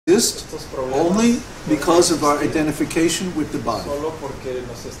exist only because of our identification with the body. Solo porque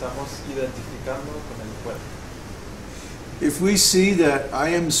nos estamos identificando con el cuerpo. If we see that I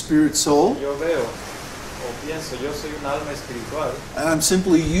am spirit soul, Yo veo o pienso, yo soy un alma espiritual and I'm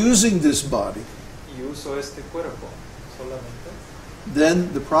simply using this body, y uso este cuerpo solamente,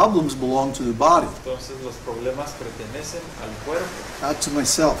 then the problems belong to the body, entonces los problemas pertenecen al cuerpo, not to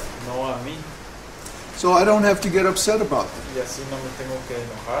myself. no a mí. So I don't have to get upset about them. Y así no me tengo que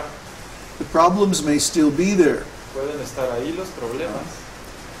enojar. The problems may still be there, Pueden estar ahí los problemas,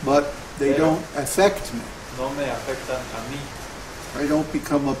 but they don't affect me. no me afectan a mí, I don't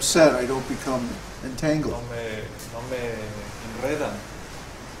become upset. I don't become entangled. no me enredan.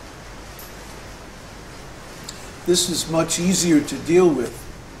 This is much easier to deal with.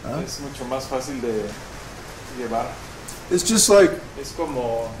 Es mucho más fácil de llevar. It's just like Es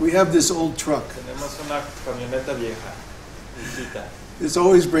como we have this old truck. tenemos una camioneta vieja, viejita. It's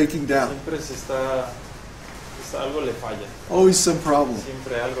always breaking down. Siempre algo le falla. Always some problem.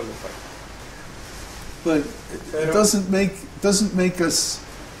 Siempre algo le falla. But it doesn't make us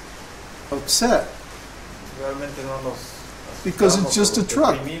upset Realmente no nos because it's just a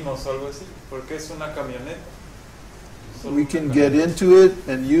truck. deprimimos o algo así, porque es una camioneta. Solo We una can camioneta. get into it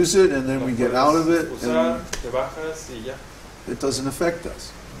and use it, and then Lo we get puedes out of it, usar, and te bajas y ya, it doesn't affect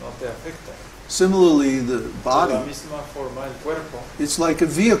us. no te afecta. Similarly, the De body, la misma forma, el cuerpo it's like a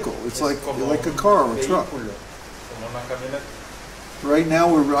vehicle. It's es like como a car or a truck. vehículo, como una camioneta. Right now,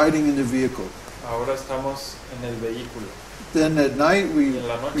 we're riding in the vehicle. Ahora estamos en el vehículo. Then at night, Y we en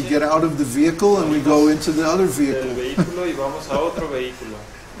la noche, get out of the vehicle and we go into the other del vehicle, vehículo y vamos a otro vehículo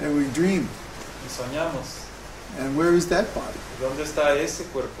and we dream. y soñamos. And where is that body? ¿Dónde está ese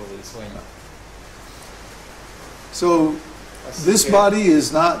cuerpo del sueño? So Así this que body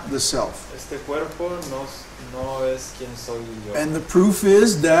is not the self. este cuerpo no es quien soy yo. And the proof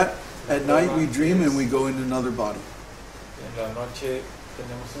is that at night we dream and we go into another body. En la noche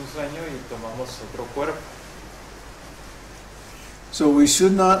tenemos un sueño y tomamos otro cuerpo. So we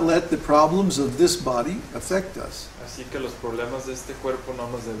should not let the problems of this body affect us. Así que los problemas de este cuerpo no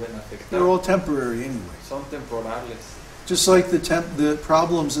nos deben They're afectar. all temporary anyway. Son temporales, Just like the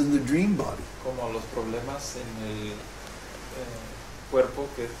problems in the dream body. como los problemas en el cuerpo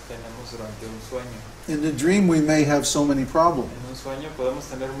que tenemos durante un sueño. In the dream we may have so many problems. En un sueño podemos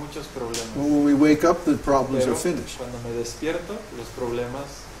tener muchos problemas. But when we wake up, the problems Pero are finished. cuando me despierto, los problemas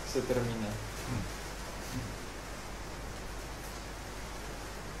se terminan.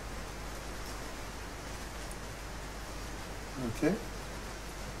 Okay?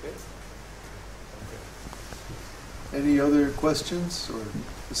 ¿Okay? Any other questions or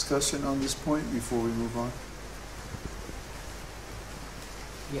discussion on this point before we move on?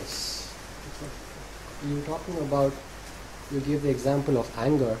 Yes. You were talking about, you gave the example of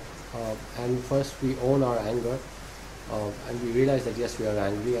anger, and first we own our anger, and we realize that yes, we are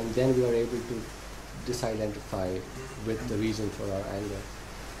angry, and then we are able to disidentify with the reason for our anger.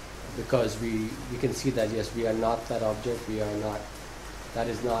 Because we can see that yes, we are not that object, that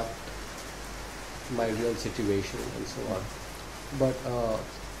is not my real situation, and so on. But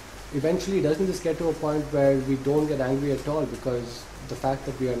eventually, doesn't this get to a point where we don't get angry at all because the fact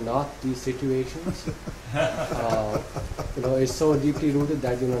that we are not these situations, is so deeply rooted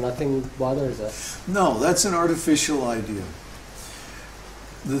that nothing bothers us? No, that's an artificial idea.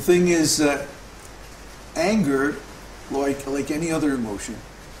 The thing is that anger, like any other emotion,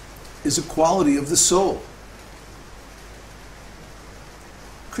 is a quality of the soul.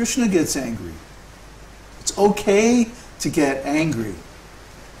 Krishna gets angry. It's okay to get angry.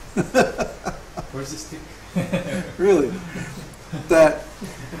 Where's the stick? Really. That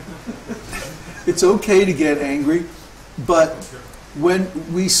it's okay to get angry, but when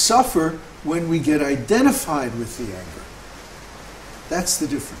we suffer, when we get identified with the anger, that's the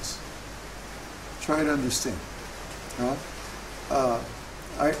difference. Try to understand.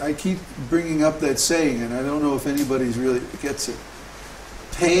 I keep bringing up that saying, and I don't know if anybody's really gets it.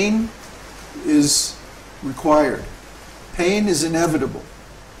 Pain is required. Pain is inevitable.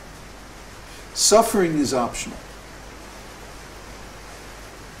 Suffering is optional.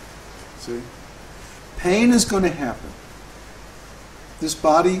 See? Pain is going to happen. This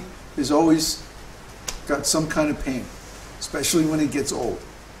body has always got some kind of pain, especially when it gets old.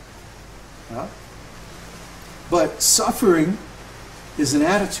 But suffering is an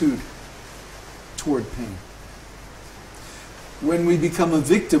attitude toward pain. When we become a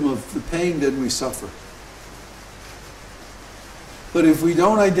victim of the pain, then we suffer. But if we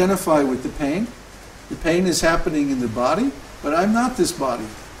don't identify with the pain is happening in the body, but I'm not this body,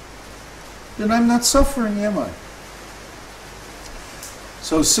 then I'm not suffering, am I?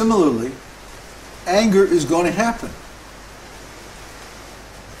 So similarly, anger is going to happen,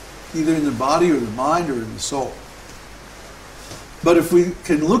 either in the body or the mind or in the soul. But if we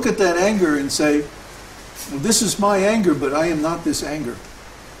can look at that anger and say, well, this is my anger, but I am not this anger,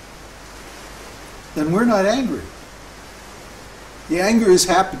 then we're not angry. The anger is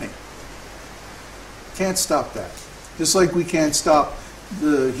happening. Can't stop that. Just like we can't stop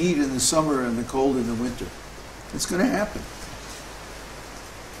the heat in the summer and the cold in the winter. It's going to happen.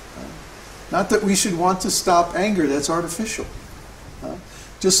 Not that we should want to stop anger, that's artificial.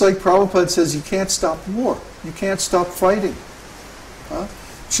 Just like Prabhupada says, you can't stop war. You can't stop fighting.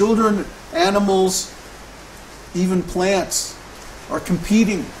 Children, animals, even plants are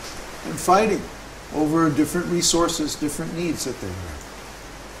competing and fighting over different resources, different needs that they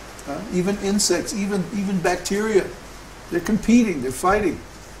have. Even insects, even bacteria, they're competing, they're fighting.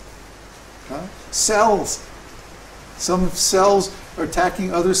 Cells. Some cells are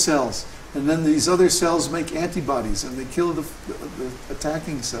attacking other cells, and then these other cells make antibodies and they kill the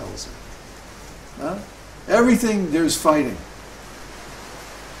attacking cells. Everything there's fighting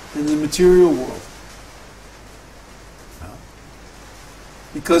in the material world.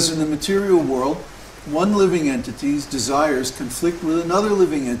 Because in the material world, one living entity's desires conflict with another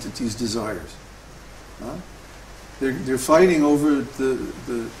living entity's desires. They're fighting over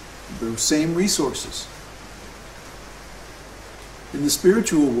the same resources. In the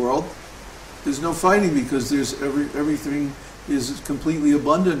spiritual world, there's no fighting because there's everything is completely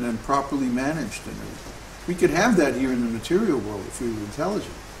abundant and properly managed and everything. We could have that here in the material world if we were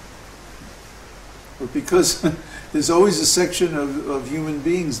intelligent. But because there's always a section of human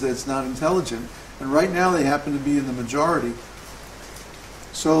beings that's not intelligent, and right now they happen to be in the majority,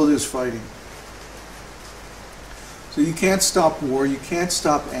 so there's fighting. So you can't stop war, you can't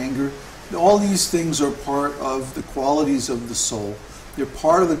stop anger. All these things are part of the qualities of the soul. They're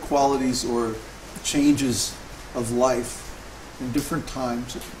part of the qualities or changes of life in different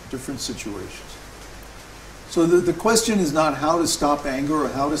times, different situations. So the question is not how to stop anger or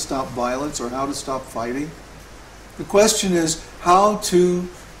how to stop violence or how to stop fighting. The question is how to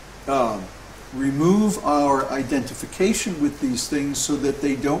remove our identification with these things so that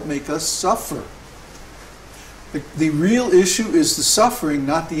they don't make us suffer. The real issue is the suffering,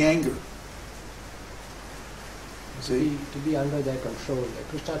 not the anger. To be under their control. Like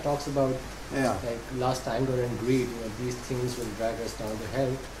Krishna talks about like lust, anger and greed. These things will drag us down to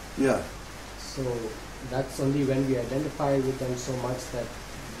hell. Yeah. So that's only when we identify with them so much that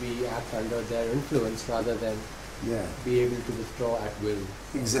we act under their influence rather than be able to withdraw at will.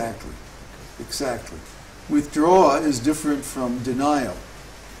 Exactly. Exactly. Withdraw is different from denial.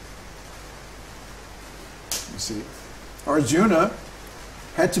 You see, Arjuna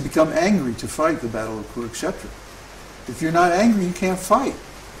had to become angry to fight the battle of Kurukshetra. If you're not angry, you can't fight.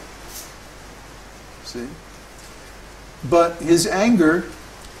 See? But his anger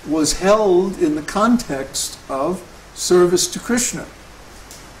was held in the context of service to Krishna.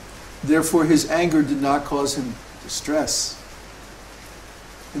 Therefore, his anger did not cause him distress.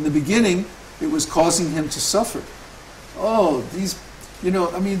 In the beginning, it was causing him to suffer. Oh, his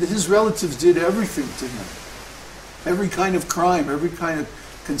relatives did everything to him. Every kind of crime, every kind of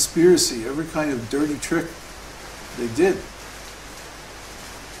conspiracy, every kind of dirty trick they did.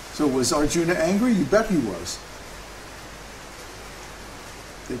 So was Arjuna angry? You bet he was.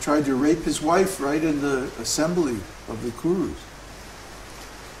 They tried to rape his wife right in the assembly of the Kurus.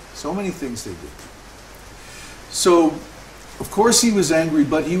 So many things they did. So, of course he was angry,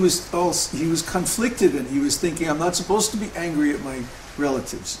 but he was conflicted, and he was thinking, I'm not supposed to be angry at my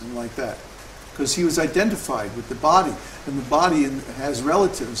relatives and like that. Because he was identified with the body, and the body has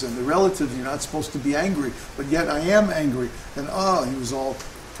relatives, and the relatives, you're not supposed to be angry, but yet I am angry. And he was all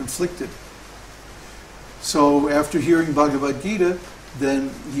conflicted. So after hearing Bhagavad-gītā,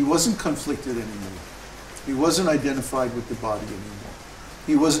 then he wasn't conflicted anymore. He wasn't identified with the body anymore.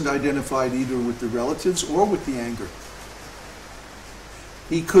 He wasn't identified either with the relatives or with the anger.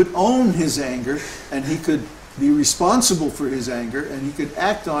 He could own his anger, and he could be responsible for his anger, and he could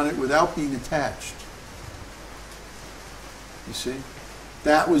act on it without being attached. You see?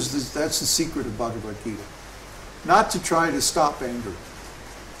 That's the secret of Bhagavad-gītā. Not to try to stop anger,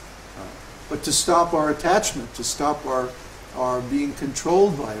 but to stop our attachment, to stop our being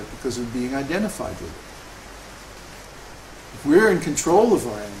controlled by it because of being identified with it. If we're in control of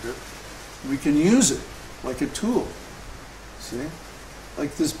our anger, we can use it like a tool. See?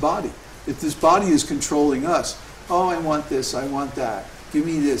 Like this body. If this body is controlling us, I want this, I want that, give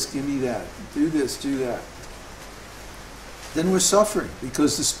me this, give me that, do this, do that, then we're suffering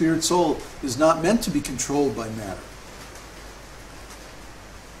because the spirit soul is not meant to be controlled by matter.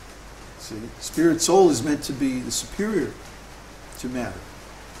 See, spirit soul is meant to be the superior to matter.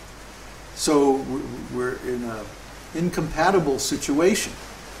 So we're in an incompatible situation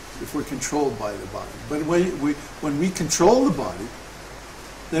if we're controlled by the body. But when we control the body,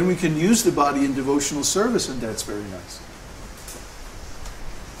 then we can use the body in devotional service, and that's very nice.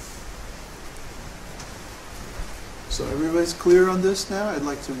 So everybody's clear on this now? I'd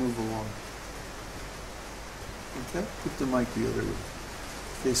like to move along. Okay? Put the mic the other way.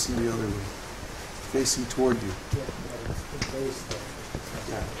 Facing the other way. Facing toward you.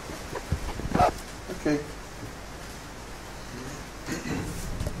 Okay.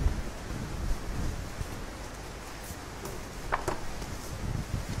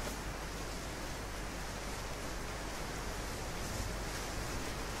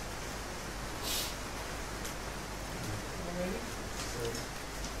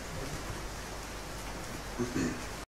 Ready?